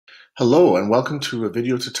Hello and welcome to a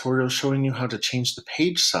video tutorial showing you how to change the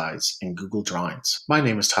page size in Google Drawings. My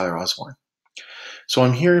name is Tyler Osborne. So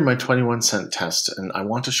I'm here in my 21 cent test and I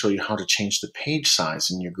want to show you how to change the page size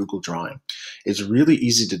in your Google Drawing. It's really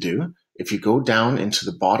easy to do. If you go down into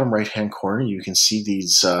the bottom right hand corner, you can see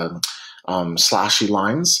these slashy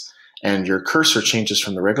lines and your cursor changes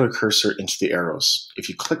from the regular cursor into the arrows. If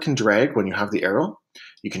you click and drag when you have the arrow,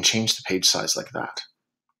 you can change the page size like that.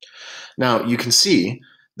 Now you can see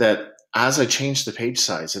that as I change the page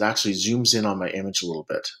size, it actually zooms in on my image a little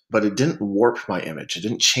bit, but it didn't warp my image. It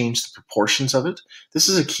didn't change the proportions of it. This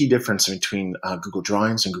is a key difference between Google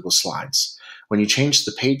Drawings and Google Slides. When you change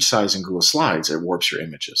the page size in Google Slides, it warps your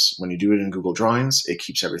images. When you do it in Google Drawings, it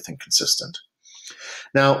keeps everything consistent.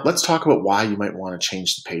 Now, let's talk about why you might want to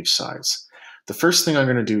change the page size. The first thing I'm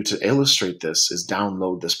going to do to illustrate this is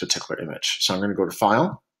download this particular image. So I'm going to go to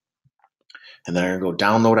File, and then I'm going to go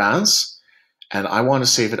Download As, and I want to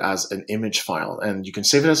save it as an image file. And you can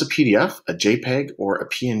save it as a PDF, a JPEG, or a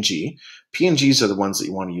PNG. PNGs are the ones that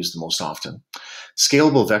you want to use the most often.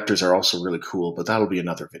 Scalable vectors are also really cool, but that'll be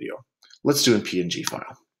another video. Let's do a PNG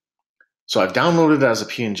file. So I've downloaded it as a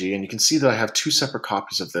PNG, and you can see that I have two separate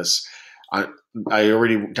copies of this. I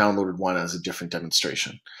already downloaded one as a different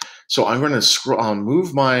demonstration. So I'm going to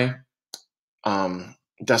move my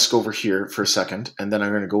desk over here for a second, and then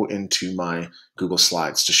I'm going to go into my Google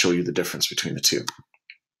Slides to show you the difference between the two.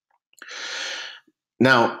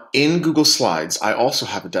 Now, in Google Slides, I also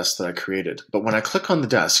have a desk that I created, but when I click on the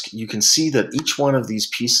desk, you can see that each one of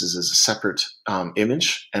these pieces is a separate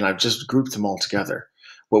image, and I've just grouped them all together.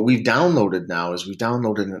 What we've downloaded now is we've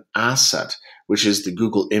downloaded an asset, which is the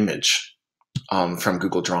Google image from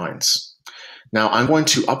Google Drawings. Now, I'm going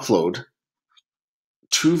to upload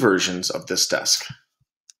two versions of this desk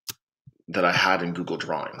that I had in Google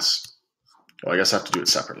Drawings. Well, I guess I have to do it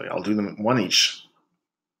separately. I'll do them one each.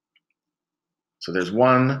 So there's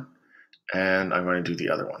one, and I'm going to do the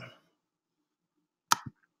other one.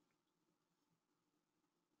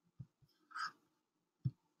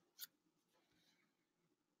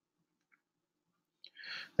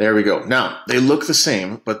 There we go. Now, they look the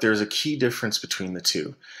same, but there's a key difference between the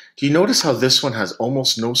two. Do you notice how this one has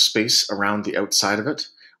almost no space around the outside of it?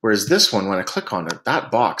 Whereas this one, when I click on it, that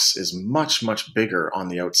box is much, much bigger on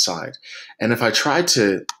the outside. And if I try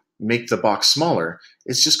to make the box smaller,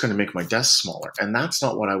 it's just going to make my desk smaller. And that's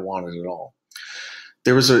not what I wanted at all.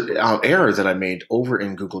 There was an error that I made over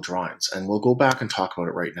in Google Drawings, and we'll go back and talk about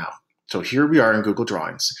it right now. So here we are in Google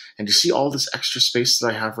Drawings, and you see all this extra space that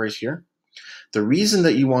I have right here? The reason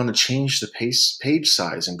that you want to change the page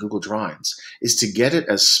size in Google Drawings is to get it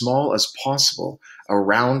as small as possible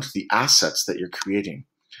around the assets that you're creating.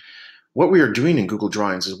 What we are doing in Google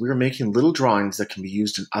Drawings is we are making little drawings that can be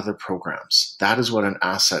used in other programs. That is what an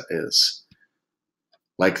asset is,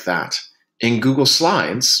 like that. In Google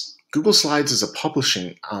Slides is a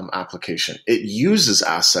publishing application. It uses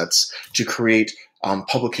assets to create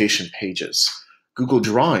publication pages. Google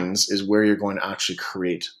Drawings is where you're going to actually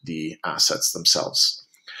create the assets themselves.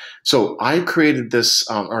 So I created this,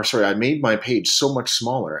 I made my page so much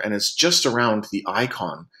smaller, and it's just around the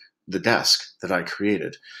icon, the desk that I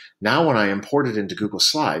created. Now when I import it into Google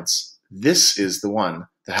Slides, this is the one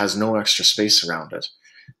that has no extra space around it.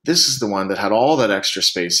 This is the one that had all that extra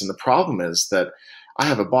space, and the problem is that I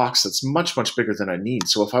have a box that's much, much bigger than I need.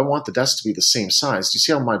 So if I want the desk to be the same size, do you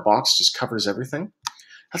see how my box just covers everything?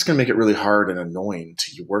 That's going to make it really hard and annoying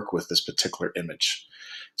to work with this particular image.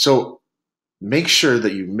 So make sure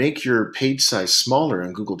that you make your page size smaller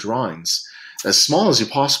in Google Drawings, as small as you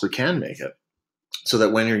possibly can make it, so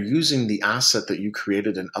that when you're using the asset that you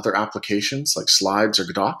created in other applications like Slides or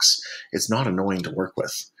Docs, it's not annoying to work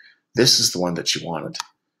with. This is the one that you wanted.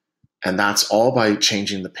 And that's all by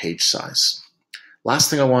changing the page size.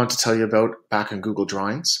 Last thing I wanted to tell you about back in Google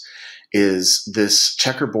Drawings is this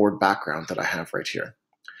checkerboard background that I have right here.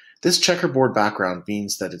 This checkerboard background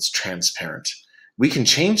means that it's transparent. We can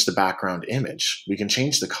change the background image. We can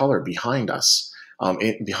change the color behind us,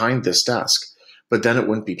 behind this desk, but then it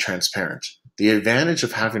wouldn't be transparent. The advantage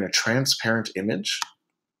of having a transparent image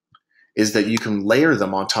is that you can layer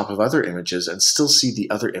them on top of other images and still see the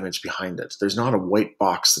other image behind it. There's not a white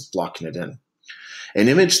box that's blocking it in. An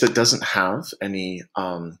image that doesn't have any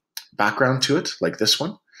background to it, like this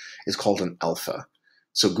one, is called an alpha.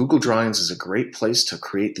 So Google Drawings is a great place to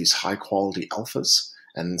create these high quality alphas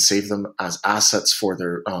and save them as assets for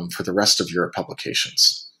the rest of your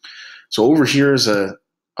publications. So over here is an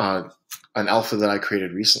alpha that I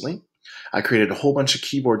created recently. I created a whole bunch of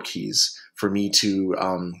keyboard keys for me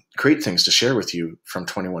to create things to share with you from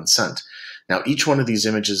 21 Cent. Now, each one of these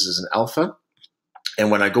images is an alpha, and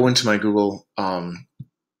when I go into my Google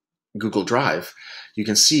Google Drive, you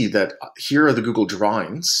can see that here are the Google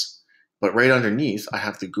Drawings, but right underneath I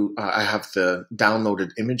have the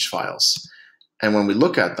downloaded image files. And when we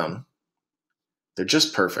look at them, they're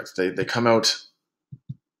just perfect. They come out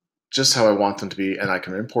just how I want them to be, and I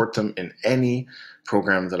can import them in any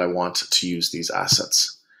program that I want to use these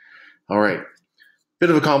assets. All right. Bit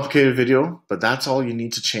of a complicated video, but that's all you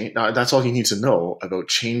need to change. That's all you need to know about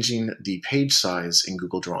changing the page size in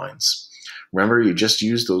Google Drawings. Remember, you just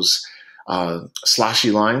use those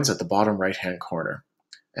slashy lines at the bottom right-hand corner,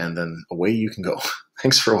 and then away you can go.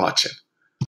 Thanks for watching.